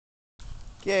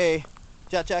Okay,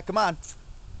 Cha-Cha, come on.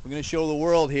 We're going to show the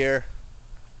world here.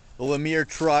 The Lamere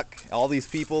truck. All these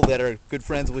people that are good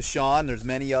friends with Shawn, there's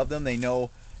many of them. They know.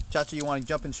 Cha-Cha, you want to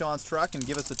jump in Shawn's truck and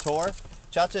give us a tour?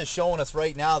 Cha-Cha is showing us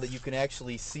right now that you can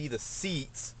actually see the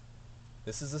seats.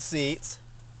 This is the seats.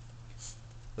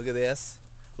 Look at this.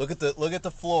 Look at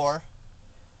the floor.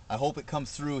 I hope it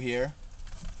comes through here.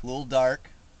 A little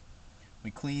dark. We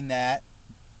clean that.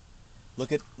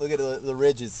 Look at the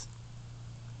ridges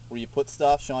where you put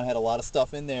stuff. Shawn had a lot of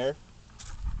stuff in there.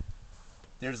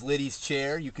 There's Liddy's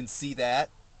chair. You can see that.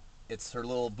 It's her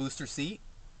little booster seat.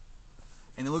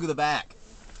 And then look at the back.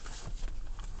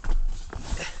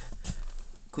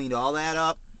 Cleaned all that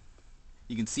up.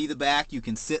 You can see the back. You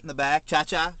can sit in the back.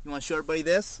 Cha-Cha, you want to show everybody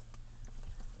this?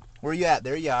 Where are you at?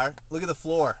 There you are. Look at the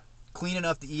floor. Clean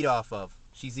enough to eat off of.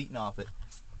 She's eating off it.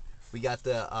 We got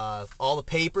the all the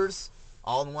papers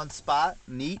all in one spot.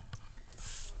 Neat.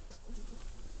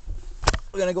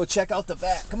 We're gonna go check out the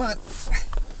back. Come on.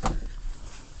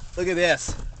 Look at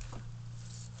this.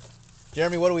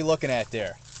 Jeremy, what are we looking at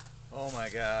there? Oh my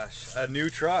gosh, a new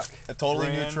truck. A totally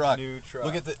Brand new truck. New truck.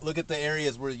 Look at the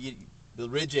areas where the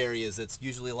ridge areas. It's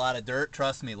usually a lot of dirt.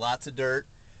 Trust me, lots of dirt.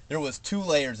 There was 2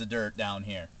 layers of dirt down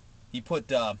here. He put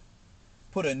a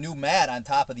new mat on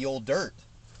top of the old dirt,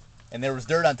 and there was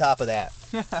dirt on top of that.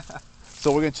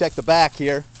 So we're gonna check the back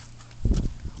here.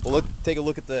 We'll take a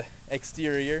look at the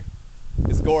exterior.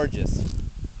 It's gorgeous.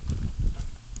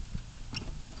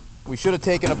 We should have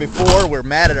taken it before. We're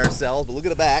mad at ourselves, but look at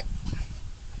the back.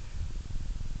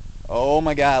 Oh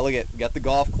my God, look at it. We got the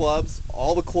golf clubs,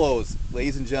 all the clothes.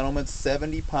 Ladies and gentlemen,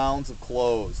 70 pounds of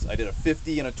clothes. I did a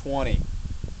 50 and a 20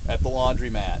 at the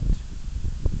laundromat.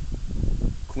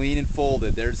 Clean and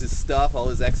folded. There's his stuff, all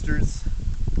his extras,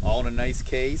 all in a nice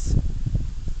case.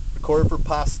 Recorded for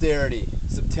posterity,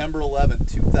 September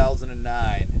 11th,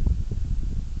 2009.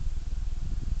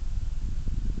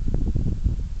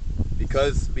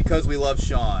 Because we love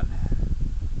Shawn.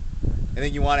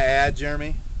 Anything you want to add,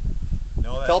 Jeremy?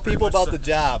 No, tell people about the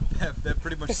job. That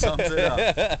pretty much sums it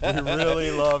up. We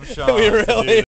really love Shawn. We really